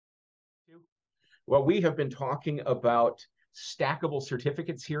Well, we have been talking about stackable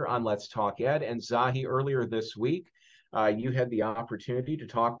certificates here on Let's Talk Ed. And Zahi, earlier this week, you had the opportunity to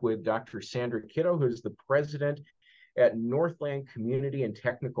talk with Dr. Sandra Kitto, who's the president at Northland Community and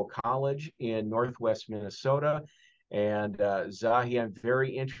Technical College in Northwest Minnesota. And Zahi, I'm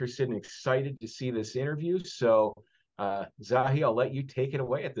very interested and excited to see this interview. So, Zahi, I'll let you take it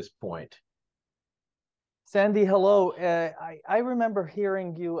away at this point. Sandy, hello. I remember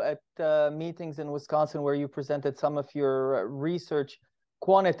hearing you at meetings in Wisconsin where you presented some of your research,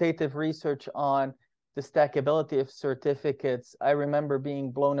 quantitative research on the stackability of certificates. I remember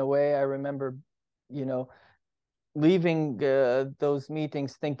being blown away. I remember, leaving those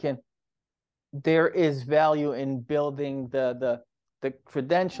meetings thinking there is value in building the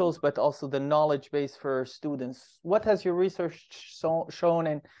credentials, but also the knowledge base for students. What has your research shown,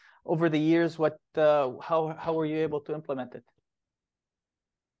 and over the years, how were you able to implement it?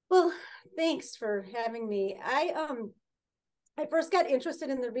 Well, thanks for having me. I first got interested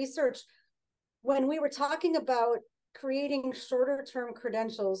in the research when we were talking about creating shorter term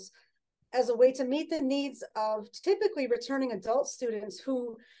credentials as a way to meet the needs of typically returning adult students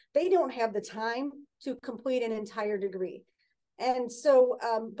who they don't have the time to complete an entire degree. And so,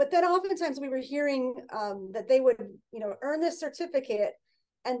 but then oftentimes we were hearing that they would, earn this certificate,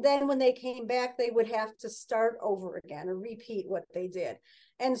 and then when they came back, they would have to start over again or repeat what they did.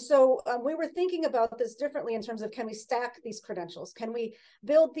 And so we were thinking about this differently in terms of, can we stack these credentials? Can we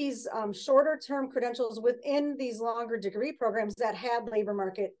build these shorter term credentials within these longer degree programs that had labor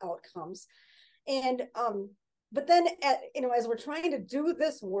market outcomes? And but then, as we're trying to do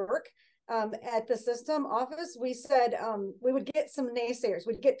this work at the system office, we said we would get some naysayers.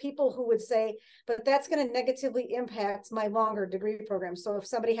 We'd get people who would say, but that's going to negatively impact my longer degree program. So if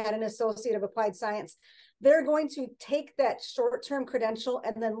somebody had an associate of applied science, they're going to take that short-term credential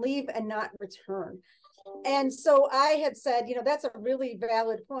and then leave and not return. And so I had said, that's a really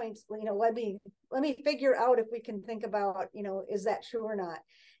valid point. Let me figure out if we can think about, is that true or not?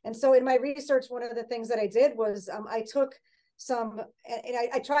 And so in my research, one of the things that I did was I took some, and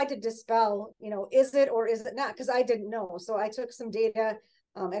I tried to dispel, is it or is it not? Because I didn't know. So I took some data,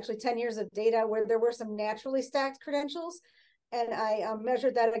 actually 10 years of data where there were some naturally stacked credentials, and I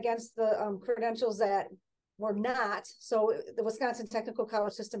measured that against the credentials that were not. So the Wisconsin Technical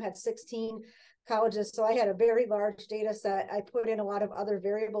College system had 16 colleges. So I had a very large data set. I put in a lot of other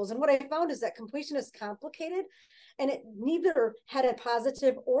variables. And what I found is that completion is complicated, and it neither had a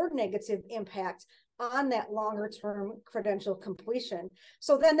positive or negative impact on that longer term credential completion.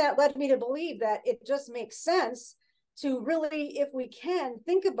 So then that led me to believe that it just makes sense to really, if we can,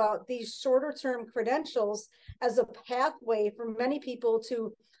 think about these shorter term credentials as a pathway for many people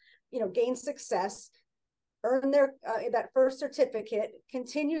to, gain success, earn their that first certificate,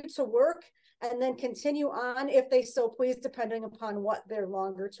 continue to work, and then continue on if they so please, depending upon what their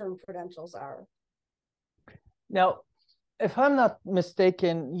longer term credentials are. Now, if I'm not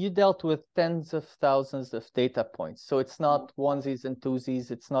mistaken, you dealt with tens of thousands of data points. So it's not onesies and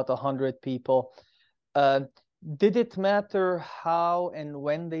twosies. It's not 100 people. Did it matter how and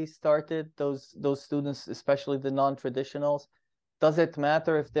when they started, those students, especially the non-traditionals? Does it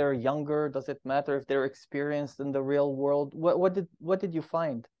matter if they're younger? Does it matter if they're experienced in the real world? What did you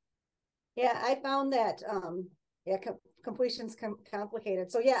find? Yeah, I found that completion's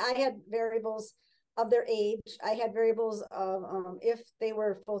complicated. So yeah, I had variables of their age. I had variables of if they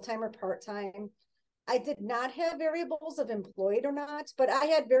were full-time or part-time. I did not have variables of employed or not, but I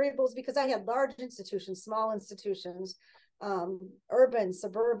had variables because I had large institutions, small institutions, urban,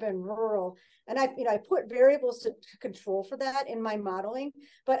 suburban, rural, and I put variables to control for that in my modeling.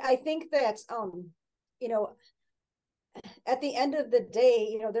 But I think that at the end of the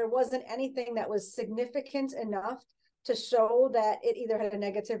day, there wasn't anything that was significant enough to show that it either had a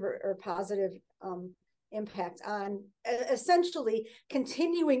negative or positive impact on essentially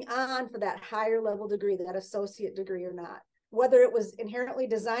continuing on for that higher level degree, that associate degree or not, whether it was inherently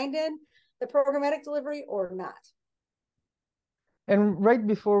designed in the programmatic delivery or not. And right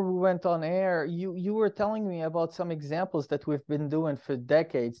before we went on air, you were telling me about some examples that we've been doing for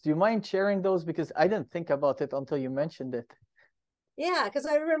decades. Do you mind sharing those? Because I didn't think about it until you mentioned it. Yeah, because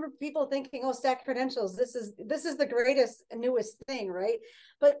I remember people thinking, oh, stacked credentials, this is the greatest, newest thing, right?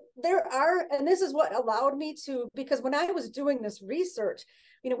 But there are, and this is what allowed me to, because when I was doing this research,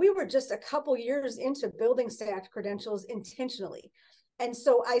 we were just a couple years into building stacked credentials intentionally. And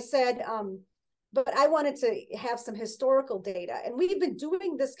so I said, but I wanted to have some historical data. And we've been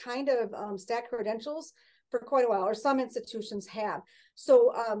doing this kind of stacked credentials for quite a while, or some institutions have.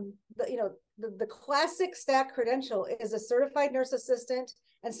 So, the classic stack credential is a certified nurse assistant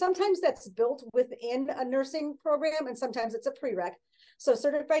And sometimes that's built within a nursing program, and sometimes it's a prereq. So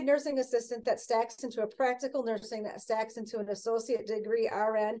certified nursing assistant that stacks into a practical nursing, that stacks into an associate degree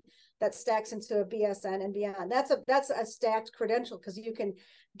RN, that stacks into a BSN and beyond. That's a stacked credential, because you can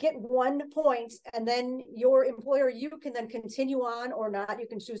get 1 point, and then your employer, you can then continue on or not. You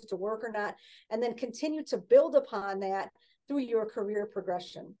can choose to work or not, and then continue to build upon that through your career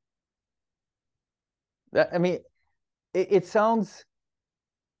progression. I mean, it sounds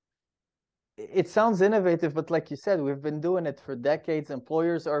innovative, but like you said, we've been doing it for decades.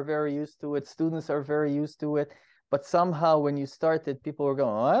 Employers are very used to it. Students are very used to it. But somehow when you started, people were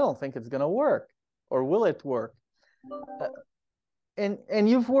going, oh, I don't think it's going to work. Or will it work? And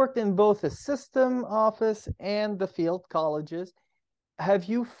you've worked in both the system office and the field colleges. Have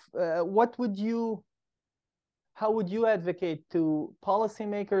you, how would you advocate to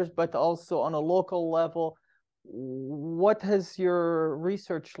policymakers, but also on a local level? What has your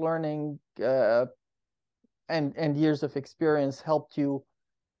research learning and years of experience helped you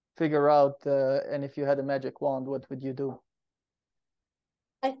figure out, and if you had a magic wand, what would you do?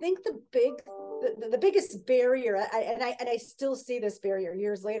 I think the biggest barrier, and I still see this barrier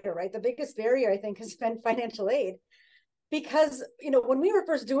years later, right? The biggest barrier, I think, has been financial aid. Because, when we were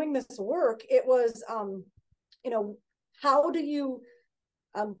first doing this work, it was, how do you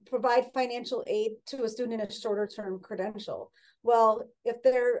provide financial aid to a student in a shorter term credential? Well, if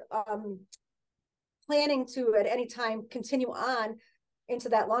they're planning to at any time continue on into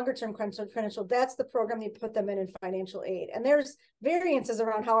that longer term credential, that's the program you put them in financial aid. And there's variances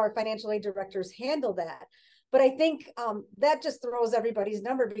around how our financial aid directors handle that. But I think that just throws everybody's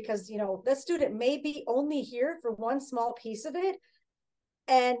number, because, the student may be only here for one small piece of it,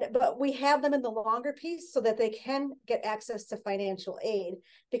 but we have them in the longer piece so that they can get access to financial aid,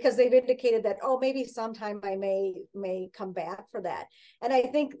 because they've indicated that, oh, maybe sometime I may come back for that. And I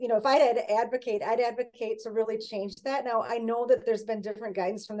think, if I had to advocate, I'd advocate to really change that. Now, I know that there's been different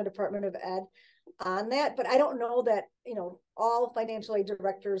guidance from the Department of Ed on that, but I don't know that, all financial aid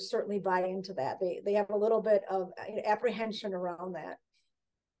directors certainly buy into that. They have a little bit of apprehension around that.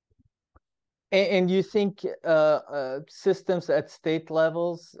 And you think systems at state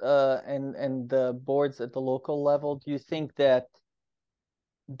levels and the boards at the local level, do you think that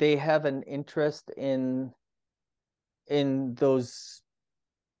they have an interest in those,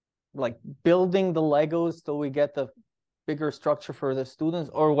 like, building the Legos so we get the bigger structure for the students,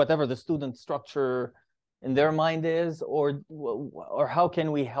 or whatever the student structure in their mind is, or how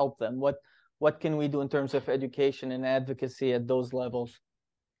can we help them? What can we do in terms of education and advocacy at those levels?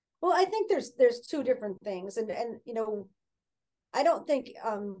 Well, I think there's two different things, and I don't think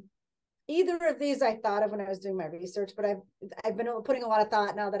either of these I thought of when I was doing my research, but I've been putting a lot of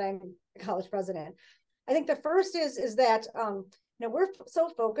thought now that I'm a college president. I think the first is that we're so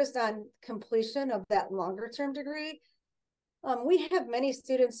focused on completion of that longer term degree. We have many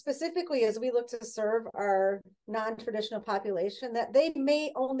students, specifically as we look to serve our non-traditional population, that they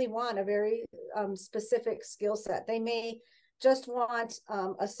may only want a very specific skill set. They may just want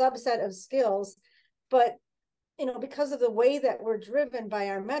a subset of skills, but because of the way that we're driven by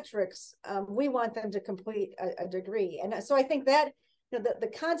our metrics, we want them to complete a degree. And so I think that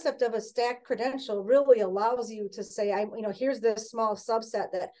the concept of a stacked credential really allows you to say, here's this small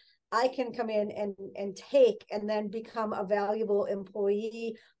subset that I can come in and take, and then become a valuable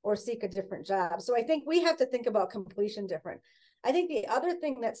employee or seek a different job. So I think we have to think about completion different. I think the other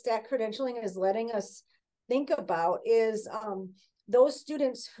thing that stacked credentialing is letting us think about is those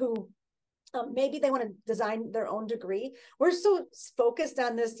students who maybe they want to design their own degree. We're so focused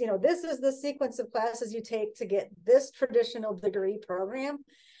on this, this is the sequence of classes you take to get this traditional degree program.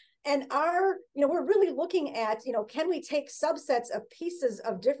 And we're really looking at, can we take subsets of pieces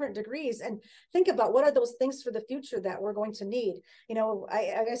of different degrees and think about what are those things for the future that we're going to need?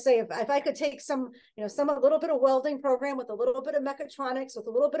 I say, if I could take some a little bit of welding program with a little bit of mechatronics, with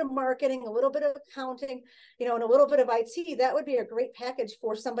a little bit of marketing, a little bit of accounting, and a little bit of IT, that would be a great package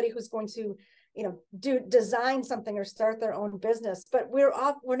for somebody who's going to, design something or start their own business. But we're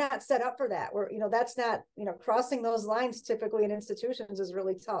not set up for that. That's not, crossing those lines typically in institutions is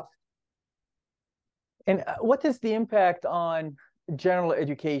really tough. And what is the impact on general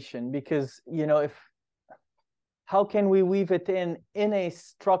education? Because, how can we weave it in a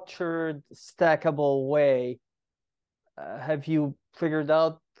structured, stackable way? Have you figured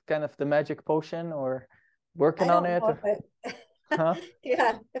out kind of the magic potion, or working on it? Huh?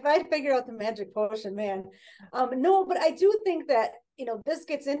 Yeah, if I figure out the magic potion, man. No, but I do think that, this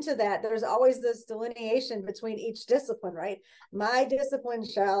gets into that. There's always this delineation between each discipline, right? My discipline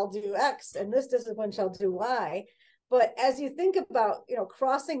shall do X and this discipline shall do Y. But as you think about,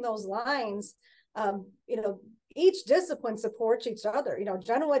 crossing those lines, each discipline supports each other.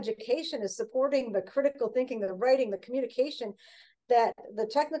 General education is supporting the critical thinking, the writing, the communication that the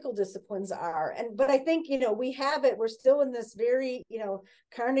technical disciplines are. But I think, we're still in this very,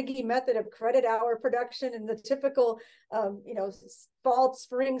 Carnegie method of credit hour production and the typical, fall,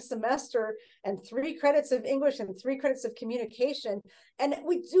 spring semester, and 3 credits of English and 3 credits of communication. And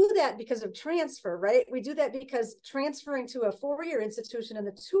we do that because of transfer, right? We do that because transferring to a 4-year institution in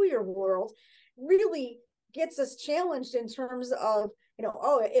the 2-year world really gets us challenged in terms of,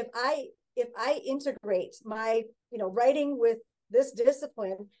 if I integrate my, writing with this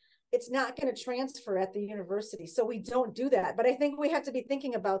discipline, it's not going to transfer at the university. So we don't do that. But I think we have to be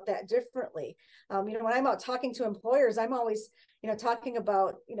thinking about that differently. When I'm out talking to employers, I'm always, talking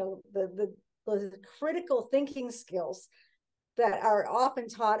about, the critical thinking skills that are often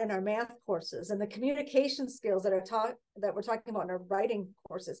taught in our math courses, and the communication skills that we're talking about in our writing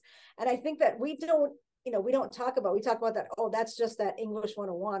courses. And I think that we don't talk about that, oh, that's just that English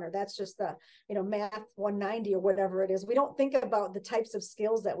 101, or that's just the, math 190 or whatever it is. We don't think about the types of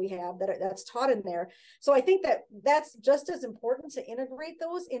skills that we have that's taught in there. So I think that that's just as important to integrate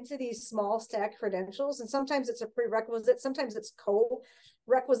those into these small stack credentials. And sometimes it's a prerequisite, sometimes it's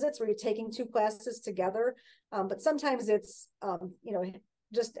co-requisites where you're taking 2 classes together. But sometimes it's,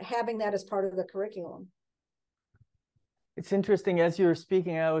 just having that as part of the curriculum. It's interesting, as you were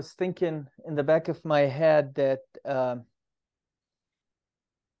speaking, I was thinking in the back of my head that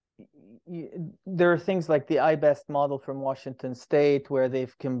there are things like the IBEST model from Washington State, where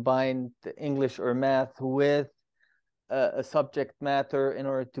they've combined English or math with a subject matter in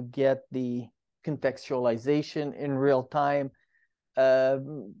order to get the contextualization in real time.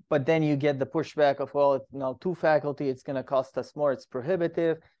 But then you get the pushback of, well, now 2 faculty, it's going to cost us more, it's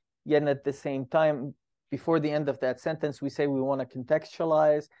prohibitive. Yet at the same time, before the end of that sentence, we say we want to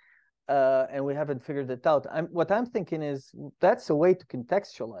contextualize, and we haven't figured it out. What I'm thinking is that's a way to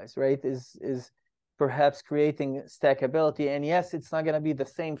contextualize, right? Is perhaps creating stackability. And yes, it's not going to be the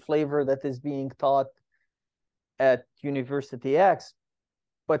same flavor that is being taught at University X,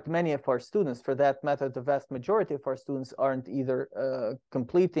 but many of our students, for that matter, the vast majority of our students aren't either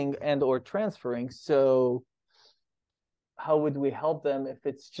completing and or transferring. So how would we help them if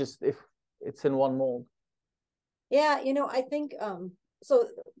it's in one mold? Yeah, I think so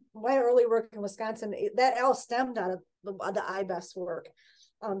my early work in Wisconsin, that all stemmed out of the IBEST work,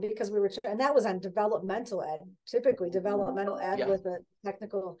 because and that was on developmental ed, typically developmental ed with a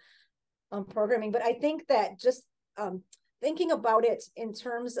technical programming. But I think that just thinking about it in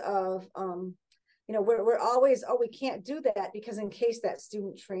terms of, we're always, we can't do that because in case that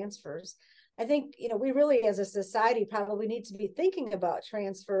student transfers. I think, we really as a society probably need to be thinking about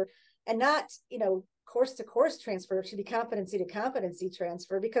transfer, and not, course to course transfer. It should be competency to competency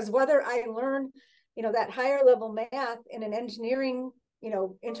transfer, because whether I learn, that higher level math in an engineering,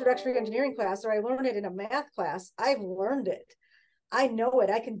 introductory engineering class, or I learn it in a math class, I've learned it. I know it,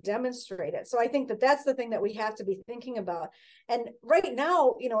 I can demonstrate it. So I think that that's the thing that we have to be thinking about. And right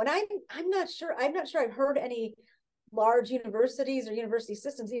now, and I'm not sure I've heard any large universities or university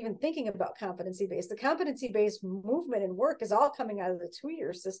systems even thinking about competency-based. The competency-based movement and work is all coming out of the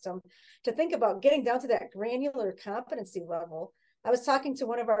 2-year system to think about getting down to that granular competency level. I was talking to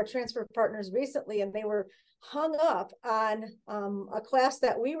one of our transfer partners recently, and they were hung up on a class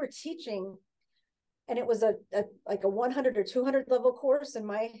that we were teaching, and it was like a 100 or 200 level course in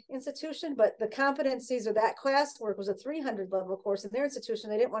my institution, but the competencies of that classwork was a 300 level course in their institution.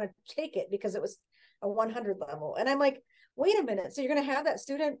 They didn't want to take it because it was a 100 level. And I'm like, wait a minute. So you're going to have that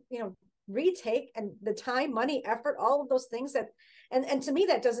student, retake, and the time, money, effort, all of those things and to me,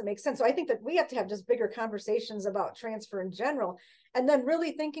 that doesn't make sense. So I think that we have to have just bigger conversations about transfer in general, and then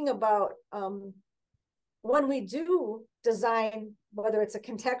really thinking about when we do design, whether it's a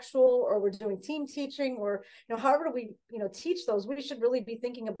contextual or we're doing team teaching, or, however we, teach those, we should really be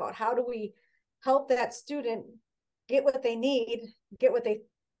thinking about how do we help that student get what they need, get what they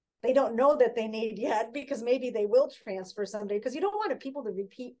don't know that they need yet, because maybe they will transfer someday, because you don't want people to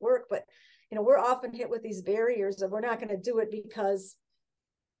repeat work. But, we're often hit with these barriers of we're not going to do it because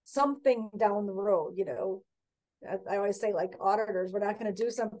something down the road, I always say, like auditors, we're not going to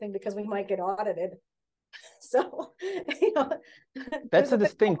do something because we might get audited. So, that's a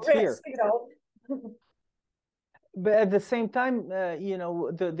distinct fear. But at the same time,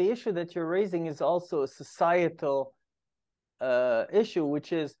 the issue that you're raising is also a societal issue,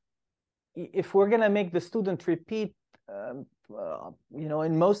 which is if we're going to make the student repeat,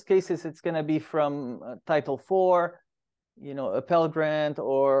 in most cases, it's going to be from Title IV, a Pell Grant,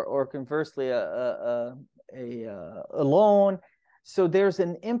 or conversely, a a loan. So there's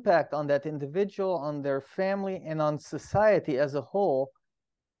an impact on that individual, on their family, and on society as a whole.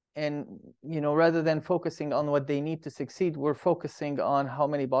 And, rather than focusing on what they need to succeed, we're focusing on how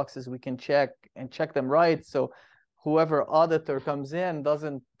many boxes we can check and check them right. So whoever auditor comes in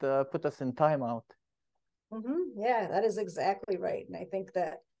doesn't put us in timeout. Yeah, that is exactly right. And I think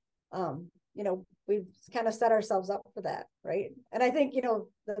that, we've kind of set ourselves up for that, right? And I think,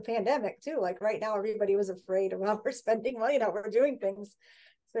 the pandemic too, like right now, everybody was afraid of how we're spending money, how we're doing things.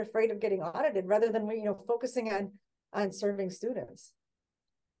 So they're afraid of getting audited rather than, focusing on serving students.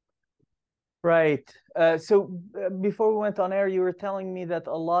 Right. So before we went on air, you were telling me that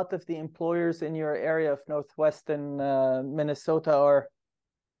a lot of the employers in your area of northwestern Minnesota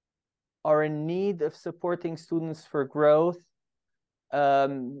are in need of supporting students for growth.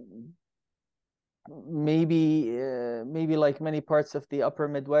 Maybe like many parts of the upper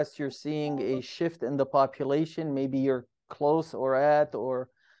Midwest, you're seeing a shift in the population. Maybe you're close or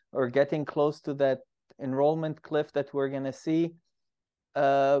getting close to that enrollment cliff that we're going to see.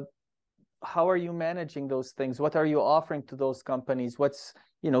 How are you managing those things? What are you offering to those companies? What's,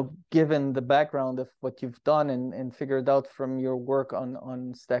 given the background of what you've done and figured out from your work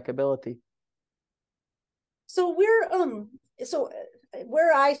on stackability? So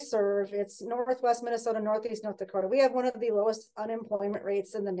where I serve, it's Northwest Minnesota, Northeast North Dakota. We have one of the lowest unemployment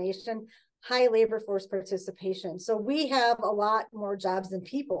rates in the nation, high labor force participation. So we have a lot more jobs than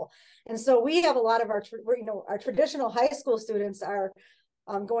people. And so we have a lot of our traditional high school students are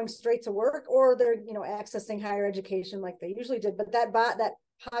going straight to work, or they're accessing higher education like they usually did. But that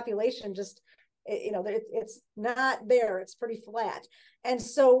population just it's not there. It's pretty flat. And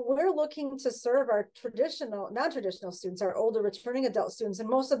so we're looking to serve our non-traditional students, our older returning adult students, and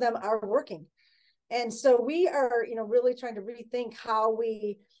most of them are working. And so we are really trying to rethink how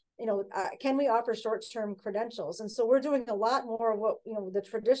we can we offer short-term credentials. And so we're doing a lot more of what the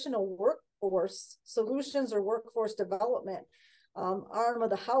traditional workforce solutions or workforce development arm of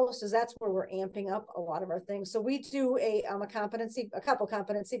the house is. That's where we're amping up a lot of our things. So we do a couple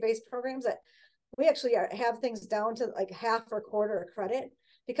competency-based programs that we actually have things down to like half or quarter a credit,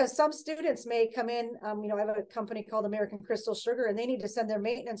 because some students may come in, I have a company called American Crystal Sugar, and they need to send their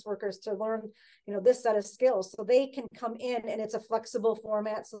maintenance workers to learn, this set of skills. So they can come in and it's a flexible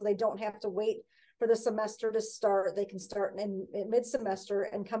format, so they don't have to wait for the semester to start. They can start in mid-semester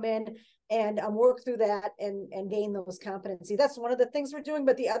and come in and work through that and gain those competencies. That's one of the things we're doing.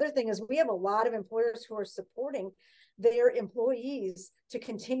 But the other thing is we have a lot of employers who are supporting their employees to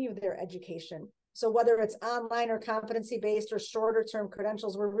continue their education. So whether it's online or competency-based or shorter term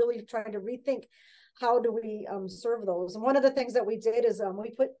credentials, we're really trying to rethink how do we serve those. And one of the things that we did is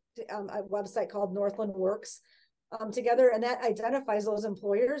we put a website called Northland Works together, and that identifies those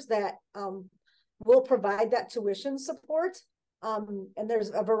employers that will provide that tuition support. And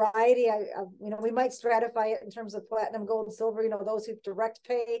there's a variety. We might stratify it in terms of platinum, gold, silver. Those who direct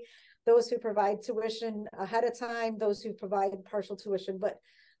pay, those who provide tuition ahead of time, those who provide partial tuition. But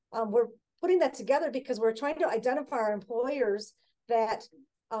we're putting that together because we're trying to identify our employers that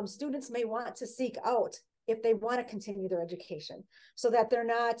students may want to seek out if they want to continue their education, so that they're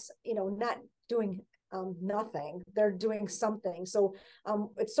not doing nothing, they're doing something. So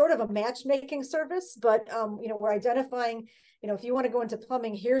it's sort of a matchmaking service, but we're identifying, if you want to go into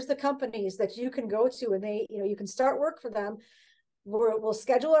plumbing, here's the companies that you can go to, and they, you can start work for them. We'll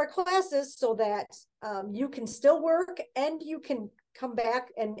schedule our classes so that you can still work and you can come back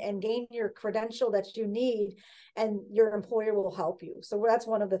and gain your credential that you need, and your employer will help you. So that's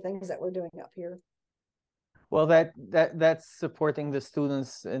one of the things that we're doing up here. Well, that's supporting the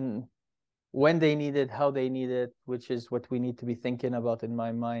students in when they need it, how they need it, which is what we need to be thinking about in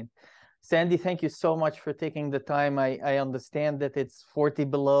my mind. Sandy, thank you so much for taking the time. I understand that it's 40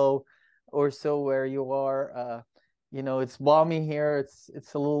 below or so where you are. It's balmy here.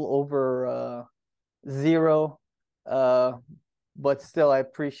 It's a little over zero. But still, I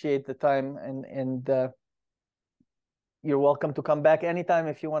appreciate the time, and you're welcome to come back anytime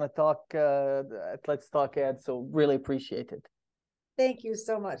if you want to talk at Let's Talk Ed. So really appreciate it. Thank you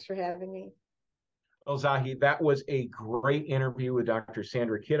so much for having me. Well, Zahi, that was a great interview with Dr.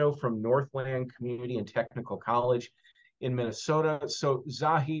 Sandra Kiddo from Northland Community and Technical College in Minnesota. So,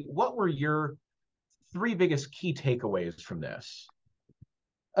 Zahi, what were your 3 biggest key takeaways from this?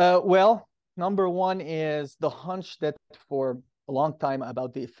 Well, number one is the hunch that for a long time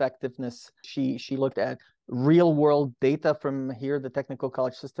about the effectiveness. She looked at real world data from here, the technical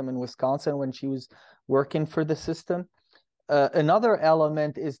college system in Wisconsin, when she was working for the system. Another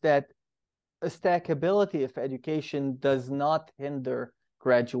element is that a stackability of education does not hinder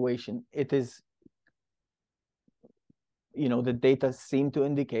graduation. It is the data seem to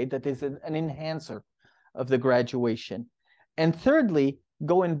indicate that is an enhancer of the graduation. And thirdly,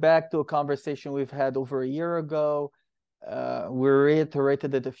 going back to a conversation we've had over a year ago, we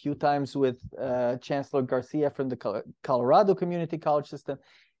reiterated it a few times with Chancellor Garcia from the Colorado Community College System,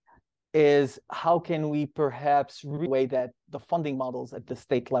 is how can we perhaps way that the funding models at the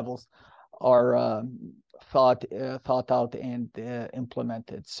state levels are thought out and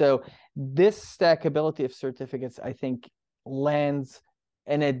implemented. So this stackability of certificates, I think, lends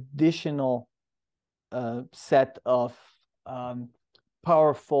an additional set of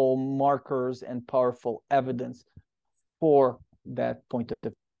powerful markers and powerful evidence for that point of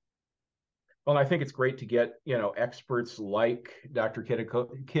view. Well, I think it's great to get, experts like Dr.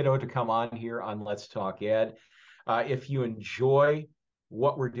 Kiddo to come on here on Let's Talk Ed. If you enjoy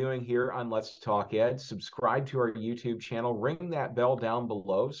what we're doing here on Let's Talk Ed, subscribe to our YouTube channel, ring that bell down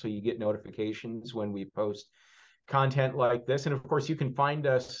below so you get notifications when we post content like this. And of course, you can find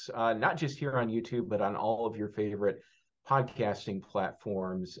us not just here on YouTube, but on all of your favorite podcasting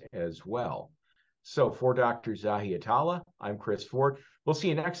platforms as well. So for Dr. Zahi Atallah, I'm Chris Ford. We'll see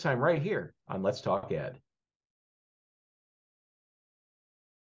you next time right here on Let's Talk Ed.